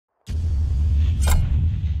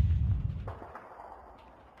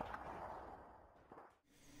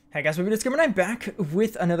Hey guys, it's Gamer and I'm back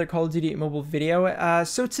with another Call of Duty mobile video.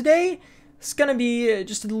 So today it's gonna be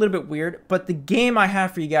just a little bit weird, but the game I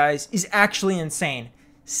have for you guys is actually insane.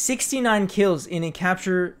 69 kills in a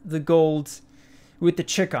capture the gold with the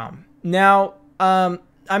CHICOM. Now, I'm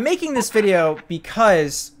making this video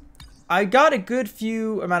because I got a good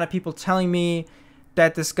few amount of people telling me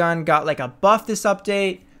that this gun got like a buff this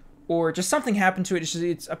update, or just something happened to it.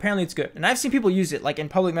 It's apparently it's good, and I've seen people use it, like in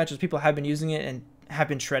public matches. People have been using it and have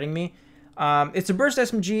been shredding me. It's a burst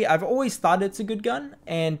SMG. I've always thought it's a good gun,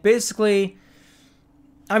 and basically,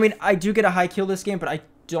 I mean, I do get a high kill this game, but I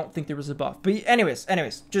don't think there was a buff. But anyways,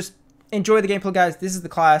 just enjoy the gameplay, guys. This is the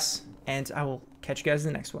class, and I will catch you guys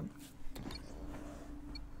in the next one.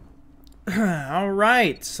 All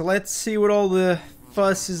right, so let's see what all the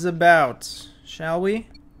fuss is about, shall we?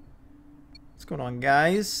 What's going on,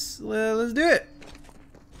 guys? Let's do it.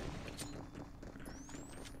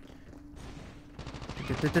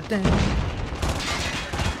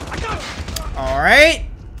 All right,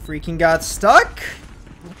 freaking got stuck.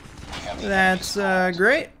 That's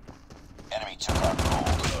great. Enemy took our gold.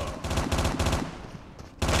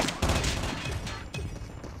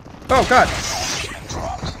 Oh god. Been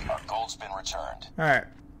dropped. Our gold's been returned. All right.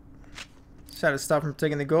 Just had to stop from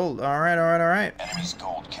taking the gold. All right. Enemy's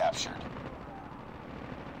gold captured.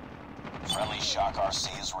 Friendly Shock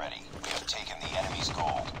RC is ready. We have taken the enemy's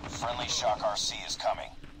gold. Friendly Shock RC is coming.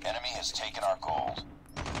 Enemy has taken our gold.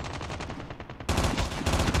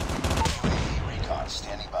 UAV recon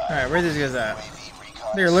standing by. All right, where are these guys at? UAV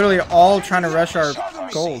recon They're literally all trying to rush our Shock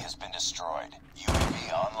RC gold. has been destroyed.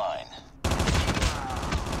 UAV online.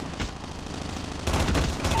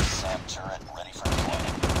 SAM turret ready for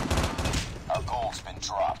deployment. Our gold's been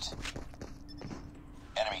dropped.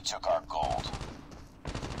 Enemy took our gold.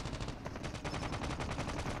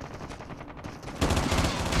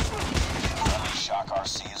 Shock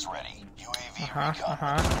RC is ready. UAV recon ready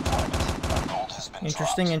for deployment. Our gold has been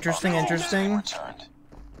Interesting. dropped. Our gold has been returned.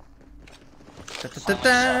 Friendly Shock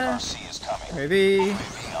RC is coming. Maybe.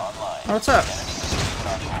 UAV online. Oh, what's up? Enemy has taken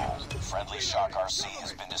our gold. Friendly Shock RC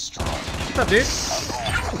has been destroyed. What's up, dude? Our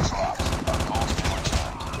gold's been dropped. Our gold's been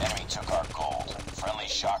returned. Enemy took our gold. Friendly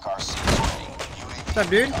Shock RC is ready. UAV What's up,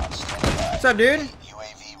 dude? recon standing by. What's up, dude?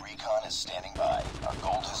 UAV recon is standing by. Our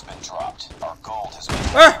gold has been dropped. Our gold has been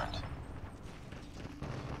Ah! returned.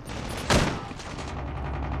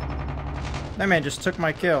 That man just took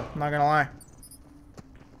my kill. I'm not gonna lie.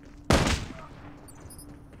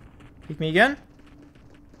 Peek me again?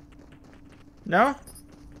 No?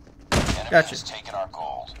 Enemy Gotcha. has taken our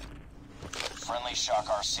gold. Friendly Shock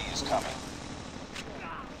RC is coming.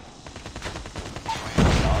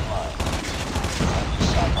 UAV online. Friendly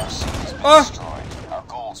Shock RC has been destroyed. Our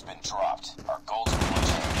gold's been dropped. Our gold's been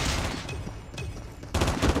returned.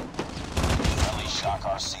 Friendly Shock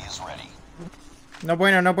RC is ready. No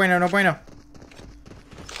bueno.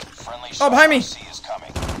 Friendly Oh, Shock behind me! RC is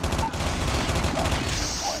coming.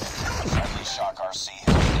 Friendly Shock RC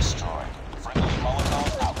has been destroyed. Friendly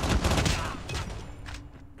Molotov out.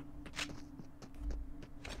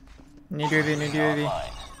 Need UAV.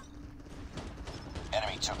 Online.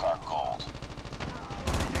 Enemy took our gold.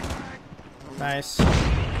 Nice. Is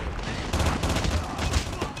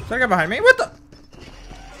that guy behind me? What the?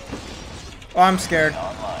 Oh, I'm scared.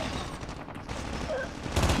 Online.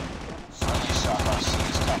 Friendly Shock RC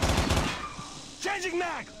is coming. Changing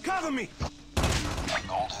mag! Cover me! Our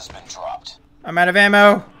gold has been dropped. I'm out of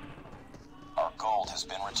ammo. Our gold has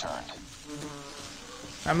been returned.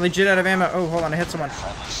 I'm legit out of ammo. Oh, hold on, I hit someone.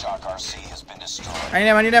 Friendly Shock RC has been destroyed.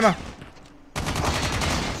 I need ammo.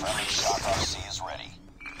 Friendly Shock RC is ready.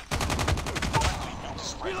 Friendly nuke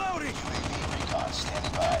is ready. Reloading! UAV recon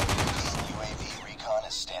standing by. UAV recon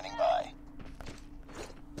is standing by.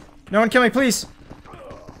 No one kill me, please.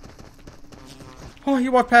 Oh, he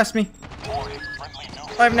walked past me. Warning, friendly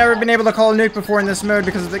nuke. I've never been able to call a nuke before in this mode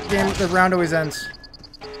because the round always ends.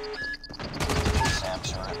 SAM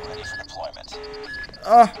turret ready for deployment.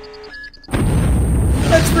 Oh.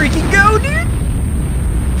 Let's freaking go, dude!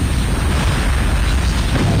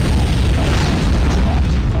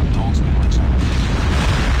 Our gold's been returned.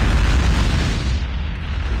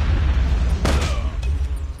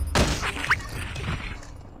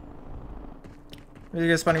 Where's these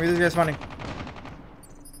guys spawning?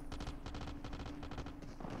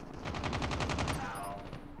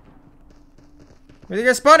 Where are you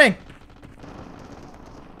guys spawning?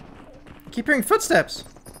 I keep hearing footsteps.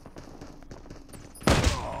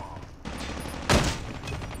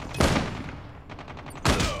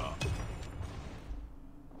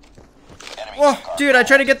 Oh, dude, I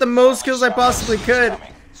tried to get the most kills I possibly could.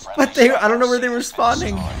 But I don't know where they were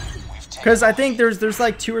spawning. We've Because I think there's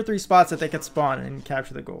like 2 or 3 spots that they could spawn and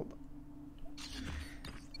capture the gold.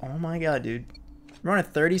 Oh my god, dude. We're on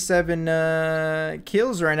at 37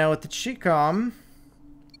 kills right now with the CHICOM.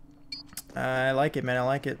 I like it, man. I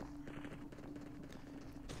like it.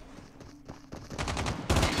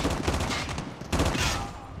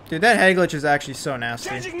 Dude, that head glitch is actually so nasty.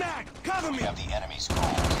 Changing mag! Cover me! We have the enemy's gold.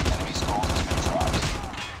 Enemy's gold has been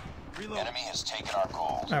dropped. Reload. Enemy has taken our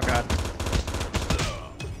gold. Oh god.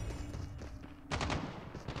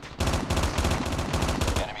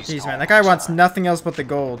 Enemy's Jeez, gold man. That guy wants returned. nothing else but the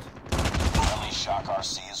gold. Friendly Shock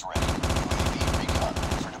RC is ready. UAV recon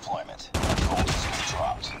for deployment. Our gold has been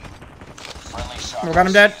dropped. Friendly Shock Oh, got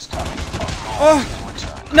him RC dead. is coming. Our gold Oh! has been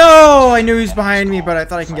returned. No! I knew he was behind me, but I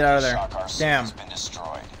thought I can get out of there. Friendly Shock RC Damn. has been destroyed.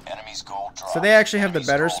 Enemy's gold dropped. So they actually have the Enemy's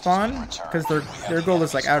better gold has spawn? been returned. Because We have their the gold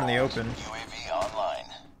is like enemy's out in the gold. open. UAV online.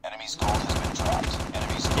 Enemy's gold has been dropped.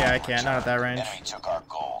 Enemy's gold Yeah, I can't. Not at that returned. range. Enemy took our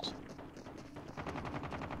gold.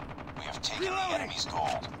 We have taken the Reloading. enemy's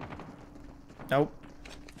gold. Nope.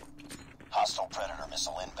 Hostile Predator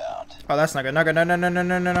missile inbound. Oh, that's not good. Not good. No, no, no, no,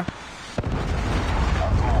 no, no, no. Our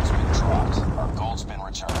gold's been dropped. Our gold's been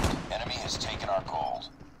returned. Enemy has taken our gold.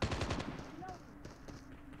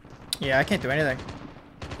 Yeah, I can't do anything.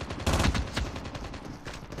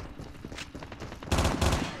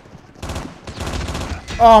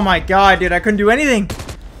 Oh my god, dude. I couldn't do anything.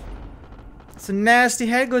 It's a nasty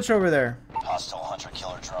head glitch over there. Hostile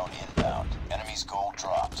hunter-killer drone inbound. Enemy's gold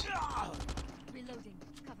dropped. Reloading.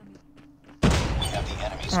 Cover me. We have the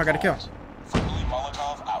enemy's Oh, I got a kill. gold. Friendly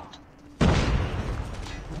Molotov out.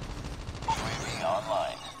 UAV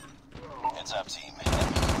online. Heads up, team. Enemy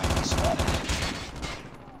UAV spotted.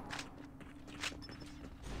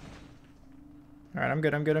 Alright, I'm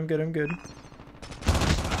good. I'm good. I'm good. I'm good.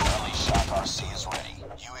 Friendly Shock RC is ready.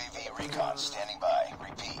 UAV recon standing by.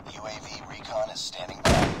 Repeat, UAV recon is standing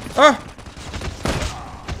by. Oh!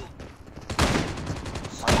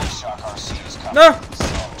 Friendly Shock RC is coming. No!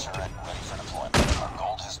 SAM turret ready for deployment. Our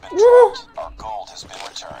gold has been Woo! dropped. Our gold has been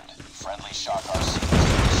returned. Friendly Shock RC has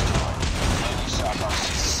been destroyed. Friendly Shock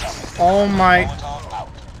RC is coming. Oh my... Molotov out.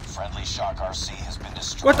 Friendly Shock RC has been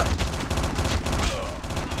destroyed. What the...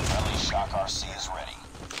 Friendly Shock RC is ready.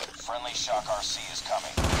 Friendly Shock RC is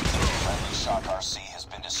coming. Friendly Shock RC has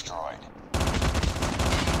been destroyed.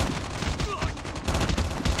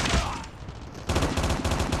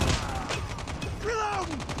 Reload!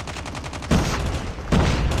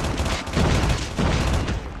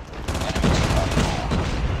 Enemy took our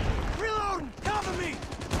gold. Reload! Cover me!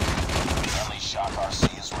 Friendly Shock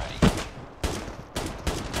RC is ready.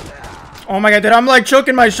 Oh my god, dude. I'm like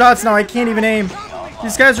choking my shots now. I can't even aim.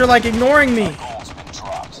 These guys are like ignoring me. Gold's been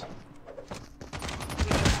dropped.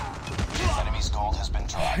 Enemy's gold has been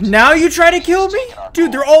dropped. Now you try to kill me?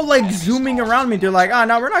 Dude, they're all like zooming around me. They're like, ah,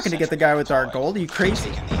 no, we're not going to get the guy with our gold. Are you crazy?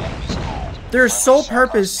 Taking the enemy's gold. Their sole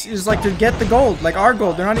purpose is like to get the gold, like our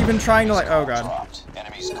gold. They're not even trying to like, oh god. Dropped.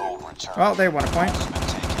 Enemy's gold returned. Well, they won a point. Has been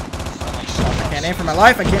taken. Friendly Shock Can't RC aim for my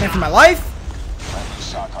life. I can't aim for my life. Friendly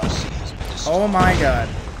Shock RC has been destroyed. Oh my god.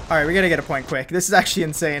 Alright, we gotta get a point quick. This is actually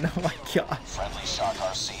insane. Oh my god. Friendly Shock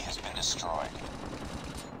RC has been destroyed.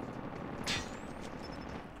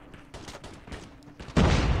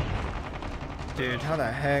 Dude, how the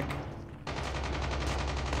heck?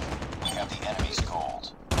 We have the enemy's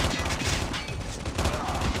gold.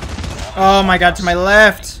 Oh my god, to my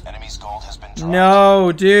left. Enemy's gold has been dropped.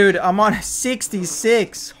 No, dude. I'm on a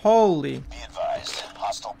 66. Holy. Be advised.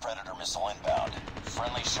 Hostile Predator missile inbound.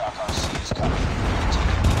 Friendly Shock RC is coming. We're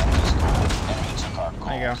taking the enemy's gold. Enemy took our gold.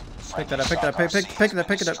 There you go. Pick that up, pick Friendly that up, pick Shock it RC up,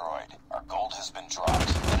 pick it has up. been destroyed. Our gold has been dropped.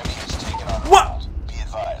 Enemy has taken our What? gold. Be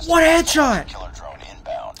advised. What headshot? Killer drone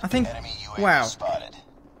inbound. I think- Enemy UAV wow. spotted.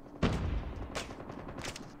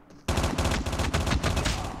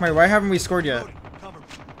 Wait, why haven't we scored yet? Cover me.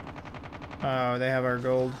 Oh, they have our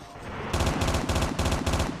gold.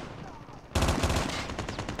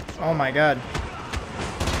 Oh my god.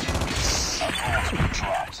 Our gold's been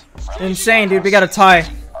dropped. Friendly Insane, Shock dude. We got a RC tie.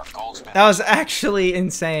 Our gold's been That was actually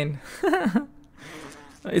insane.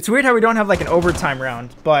 It's weird how we don't have like an overtime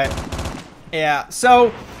round, but yeah.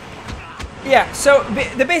 So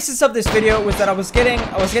the basis of this video was that I was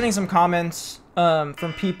getting some comments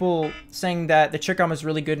from people saying that the CHICOM is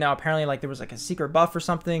really good now. Apparently, like there was like a secret buff or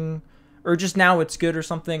something, or just now it's good or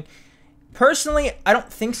something. Personally, I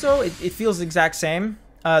don't think so. It feels the exact same.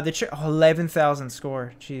 11,000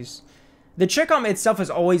 score. Jeez. The CHICOM itself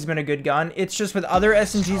has always been a good gun. It's just with other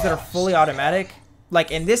SMGs that are fully automatic. Like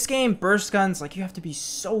in this game, burst guns, like you have to be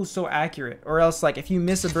so accurate, or else like if you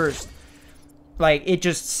miss a burst, like it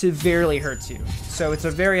just severely hurts you. So it's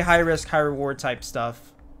a very high risk, high reward type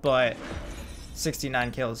stuff. But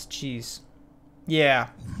 69 kills. Jeez. Yeah.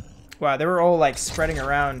 Wow, they were all like spreading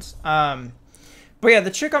around. But yeah,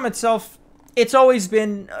 the CHICOM itself, it's always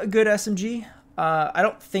been a good SMG. I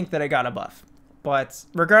don't think that I got a buff, but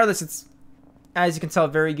regardless, it's, as you can tell,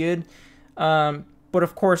 very good. But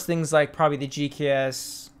of course, things like probably the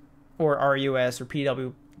GKS or RUS or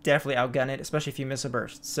PW definitely outgun it, especially if you miss a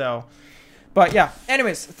burst. So, but yeah,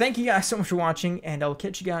 anyways, thank you guys so much for watching, and I'll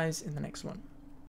catch you guys in the next one.